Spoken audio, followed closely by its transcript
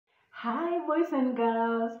Hi, boys and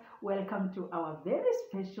girls. Welcome to our very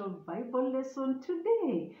special Bible lesson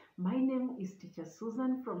today. My name is Teacher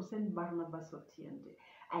Susan from St. Barnabas, Otiende.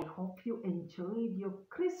 I hope you enjoyed your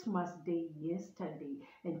Christmas day yesterday.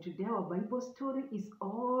 And today our Bible story is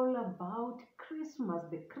all about Christmas,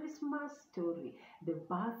 the Christmas story, the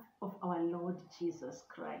birth of our Lord Jesus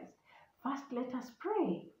Christ. First, let us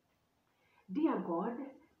pray. Dear God,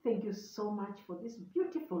 thank you so much for this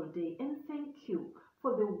beautiful day, and thank you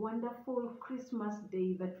for the wonderful Christmas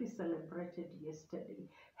day that we celebrated yesterday.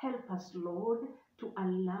 Help us, Lord, to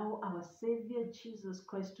allow our Savior Jesus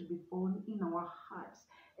Christ to be born in our hearts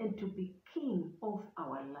and to be King of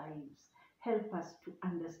our lives. Help us to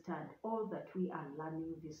understand all that we are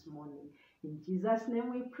learning this morning. In Jesus' name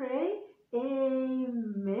we pray.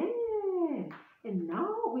 Amen. And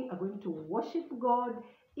now we are going to worship God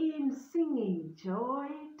in singing Joy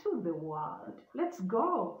to the World. Let's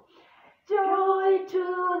go. Joy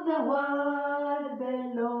to the world,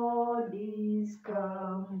 the Lord is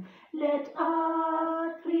come. Let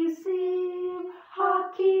earth receive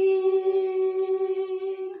her King.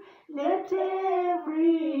 Let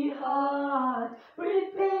every heart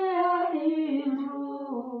prepare his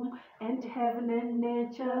room, and heaven and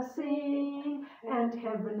nature sing, and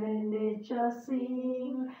heaven and nature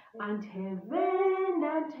sing, and heaven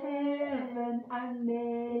and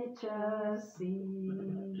nature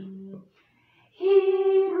sing.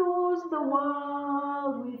 He rules the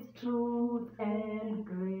world with truth and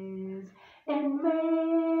grace, and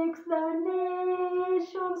makes the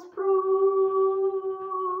nations prove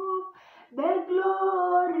the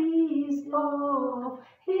glories of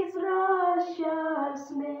his righteousness,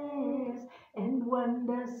 and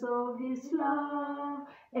wonders of his love,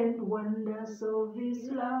 and wonders of his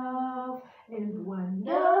love, and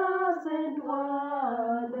wonders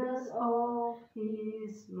of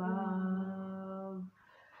his love.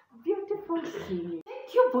 Beautiful singing.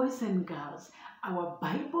 Thank you, boys and girls. Our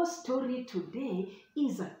Bible story today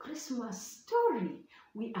is a Christmas story.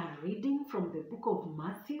 We are reading from the book of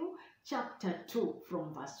Matthew, chapter 2,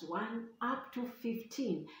 from verse 1 up to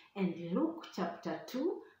 15, and Luke, chapter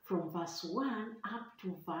 2, from verse 1 up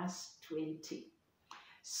to verse 20.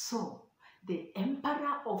 So, the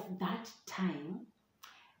emperor of that time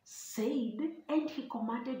said, and he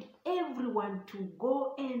commanded everyone to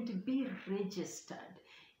go and be registered.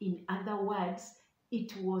 In other words,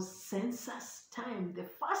 it was census time, the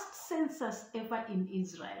first census ever in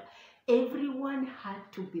Israel. Everyone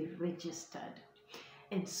had to be registered.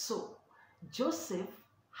 And so Joseph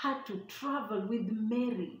had to travel with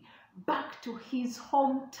Mary back to his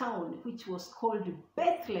hometown, which was called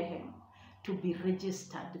Bethlehem, to be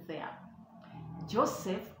registered there.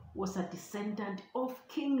 Joseph was a descendant of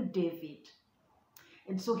King David.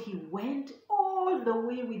 And so he went all the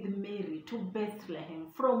way with Mary to Bethlehem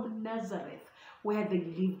from Nazareth, where they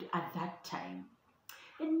lived at that time.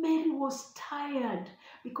 And Mary was tired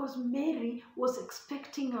because Mary was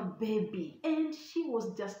expecting a baby and she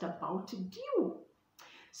was just about due.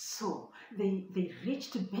 So they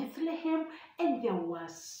reached Bethlehem, and there were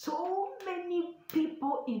so many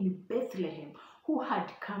people in Bethlehem who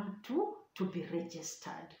had come to be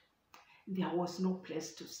registered. There was no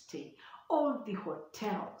place to stay. All the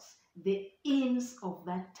hotels, the inns of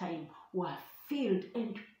that time were filled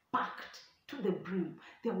and packed to the brim.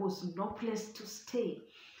 There was no place to stay.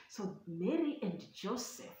 So Mary and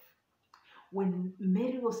Joseph, when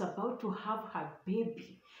Mary was about to have her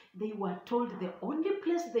baby, they were told the only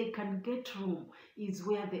place they can get room is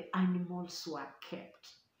where the animals were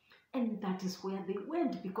kept. And that is where they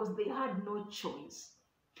went because they had no choice.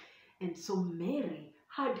 And so Mary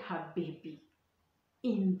had her baby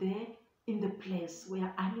in the place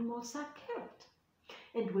where animals are kept.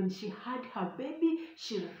 And when she had her baby,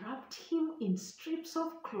 she wrapped him in strips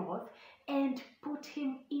of cloth and put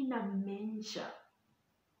him in a manger.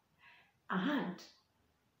 And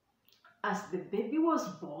as the baby was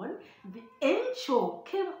born, the angel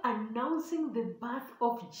came announcing the birth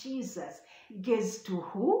of Jesus. Guess to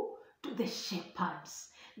who? To the shepherds.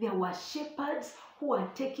 There were shepherds who were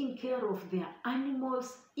taking care of their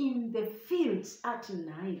animals in the fields at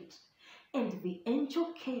night. And the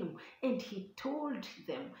angel came and he told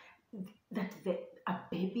them that a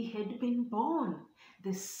baby had been born.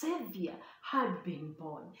 The Savior had been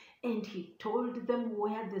born. And he told them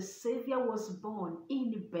where the Savior was born,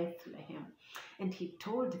 in Bethlehem. And he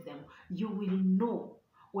told them, you will know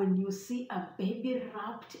when you see a baby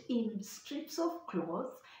wrapped in strips of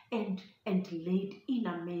cloth and laid in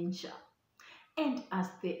a manger. And as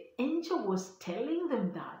the angel was telling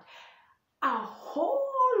them that, a whole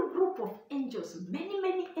group of angels,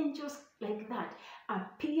 many angels like that,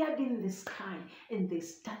 appeared in the sky, and they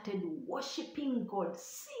started worshiping God,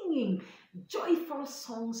 singing joyful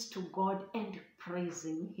songs to God and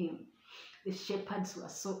praising him. The shepherds were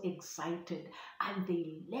so excited, and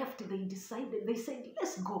they left. They said,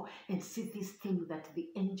 let's go and see this thing that the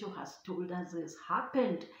angel has told us has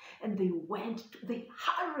happened. And they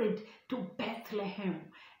hurried to Bethlehem,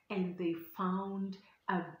 and they found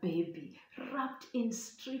a baby wrapped in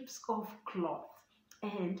strips of cloth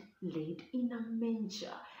and laid in a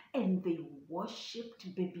manger. And they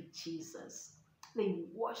worshipped baby Jesus. They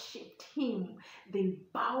worshipped him. They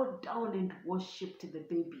bowed down and worshipped the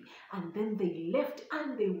baby. And then they left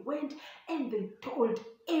and they went and they told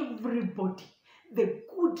everybody the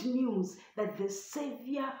good news that the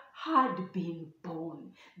Savior had been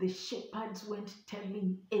born. The shepherds went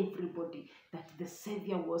telling everybody that the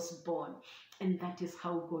Savior was born. And that is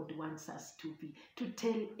how God wants us to be, to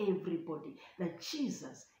tell everybody that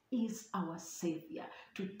Jesus is our Savior,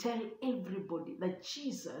 to tell everybody that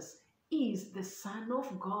Jesus is the Son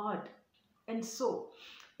of God. And so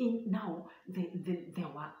now there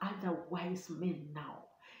were other wise men now.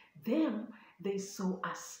 They saw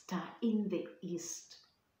a star in the east,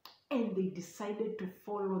 and they decided to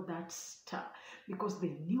follow that star because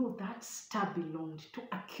they knew that star belonged to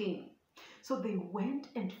a king. So they went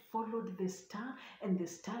and followed the star, and the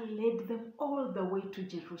star led them all the way to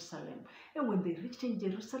Jerusalem. And when they reached in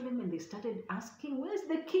Jerusalem, and they started asking, where's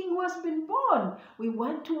the king who has been born? We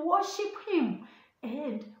want to worship him.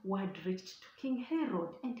 And word reached to King Herod,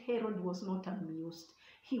 and Herod was not amused.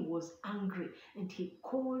 He was angry, and he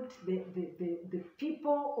called the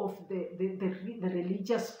people of the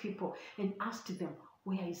religious people and asked them,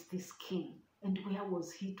 where is this king, and where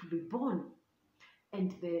was he to be born?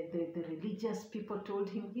 And the religious people told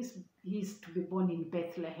him he's to be born in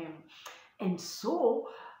Bethlehem. And so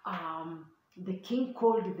the king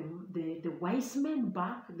called them, the wise men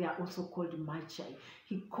back. They are also called Magi.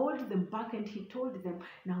 He called them back and he told them,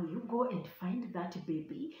 now you go and find that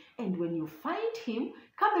baby, and when you find him,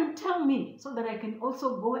 come and tell me so that I can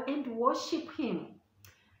also go and worship him.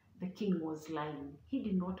 The king was lying. He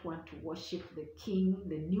did not want to worship the king,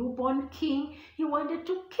 the newborn king. He wanted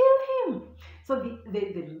to kill him. So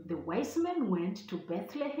the wise men went to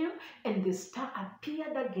Bethlehem, and the star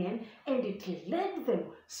appeared again, and it led them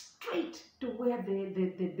straight to where the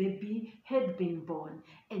baby had been born.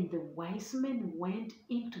 And the wise men went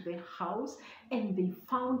into the house, and they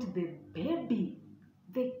found the baby,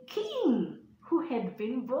 the king who had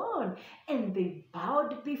been born, and they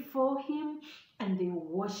bowed before him and they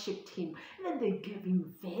worshipped him. And then they gave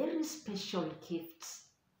him very special gifts: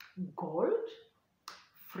 gold,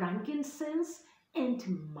 frankincense, and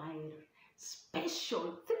myrrh. Three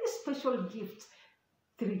special gifts,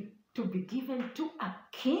 to be given to a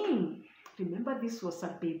king. Remember, this was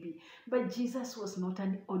a baby, but Jesus was not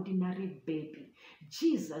an ordinary baby.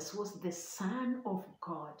 Jesus was the Son of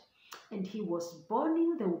God, and he was born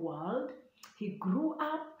in the world. He grew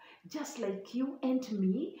up just like you and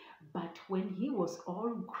me, but when he was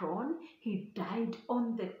all grown, he died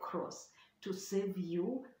on the cross to save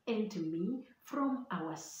you and me from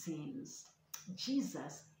our sins.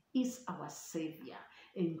 Jesus is our Savior,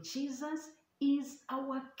 and Jesus is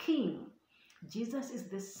our King. Jesus is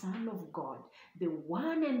the Son of God, the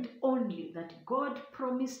one and only that God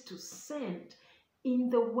promised to send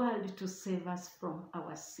in the world to save us from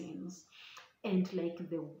our sins. And like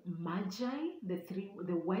the Magi,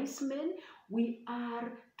 the wise men, we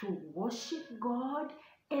are to worship God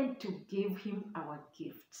and to give him our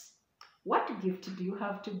gifts. What gift do you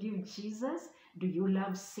have to give Jesus? Do you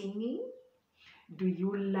love singing? Do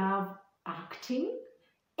you love acting?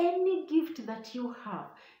 Any gift that you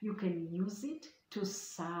have, you can use it to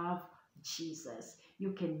serve Jesus.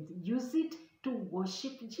 You can use it to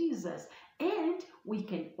worship Jesus. And we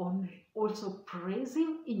can also praise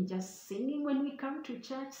him in just singing. When we come to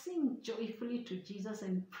church, sing joyfully to Jesus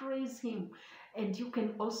and praise him. And you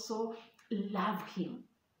can also love him.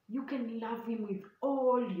 You can love him with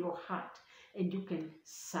all your heart, and you can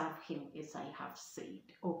serve him, as I have said.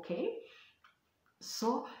 Okay?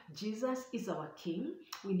 So Jesus is our King.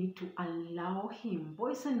 We need to allow him,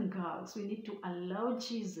 boys and girls, we need to allow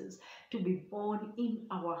Jesus to be born in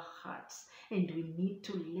our hearts, and we need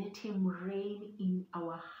to let him reign in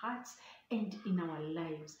our hearts and in our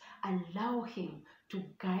lives. Allow him to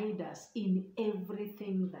guide us in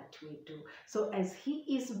everything that we do. So as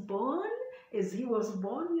he is born, as he was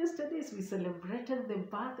born yesterday, as we celebrated the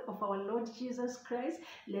birth of our Lord Jesus Christ,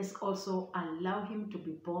 let's also allow him to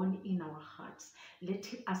be born in our hearts. Let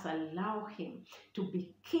us allow him to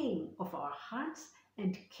be King of our hearts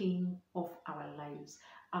and King of our lives.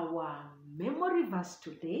 Our memory verse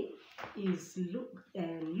today is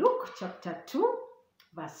Luke chapter 2,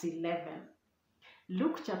 verse 11.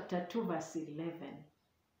 Luke chapter 2, verse 11.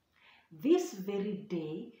 This very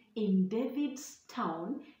day in David's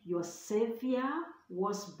town, your Savior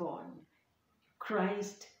was born,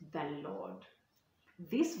 Christ the Lord.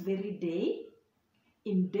 This very day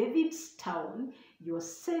in David's town, your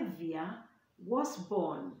Savior was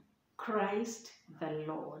born, Christ the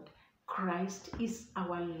Lord. Christ is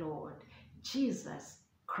our Lord. Jesus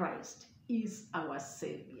Christ is our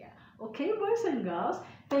Savior. Okay, boys and girls,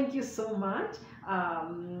 thank you so much.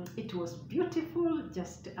 It was beautiful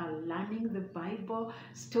just learning the Bible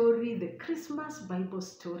story, the Christmas Bible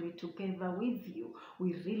story together with you.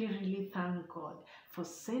 We really, really thank God for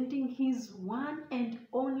sending His one and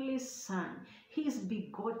only Son, His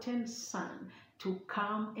begotten Son, to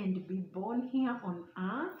come and be born here on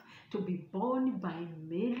earth, to be born by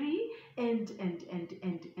Mary and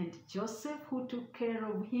Joseph, who took care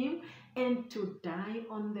of him, and to die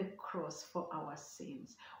on the cross for our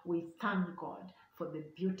sins. We thank God for the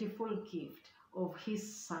beautiful gift of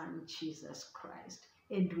His Son, Jesus Christ.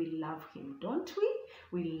 And we love Him, don't we?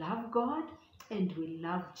 We love God and we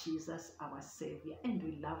love Jesus, our Savior. And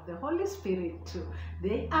we love the Holy Spirit too.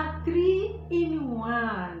 They are three in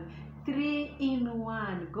one. Three in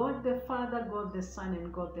one. God the Father, God the Son,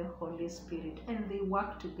 and God the Holy Spirit. And they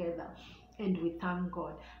work together. And we thank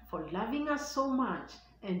God for loving us so much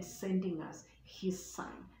and sending us His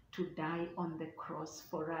Son to die on the cross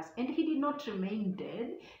for us. And He did not remain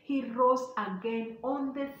dead. He rose again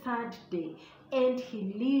on the third day. And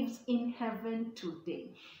He lives in heaven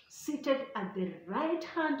today, seated at the right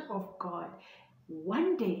hand of God.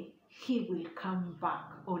 One day He will come back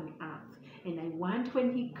on earth. And I want,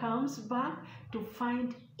 when He comes back, to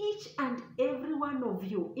find each and every one of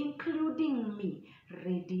you, including me,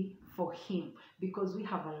 ready for Him, because we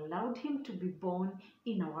have allowed Him to be born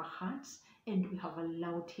in our hearts, and we have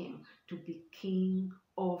allowed Him to be King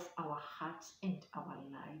of our hearts and our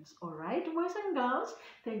lives. All right, boys and girls,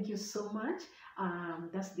 thank you so much.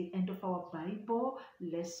 That's the end of our Bible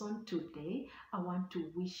lesson today. I want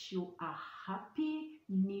to wish you a happy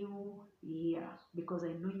new year, because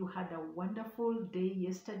I know you had a wonderful day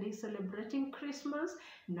yesterday celebrating Christmas.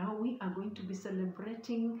 Now we are going to be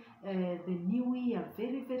celebrating the new year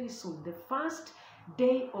very, very soon, the first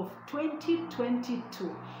day of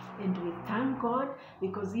 2022. And we thank God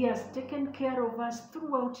because He has taken care of us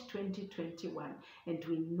throughout 2021. And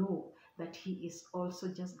we know that He is also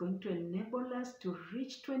just going to enable us to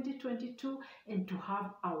reach 2022 and to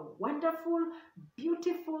have a wonderful,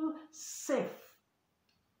 beautiful, safe,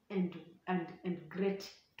 and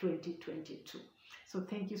great 2022. So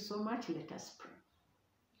thank you so much. Let us pray.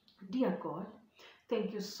 Dear God,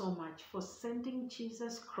 thank you so much for sending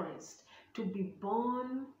Jesus Christ to be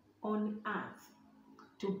born on earth,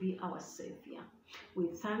 to be our Savior. We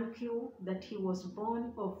thank you that He was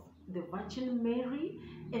born of the Virgin Mary,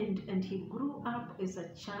 and He grew up as a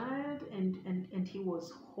child, and He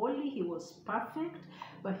was holy, He was perfect,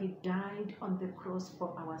 but He died on the cross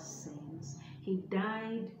for our sins. He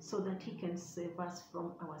died so that He can save us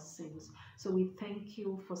from our sins. So we thank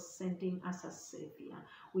you for sending us a Savior.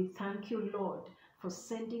 We thank you, Lord, for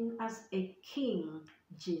sending us a King,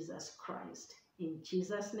 Jesus Christ. In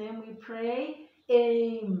Jesus' name we pray.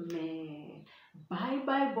 Amen.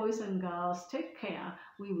 Bye-bye, boys and girls. Take care.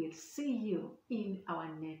 We will see you in our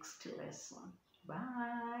next lesson.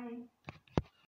 Bye.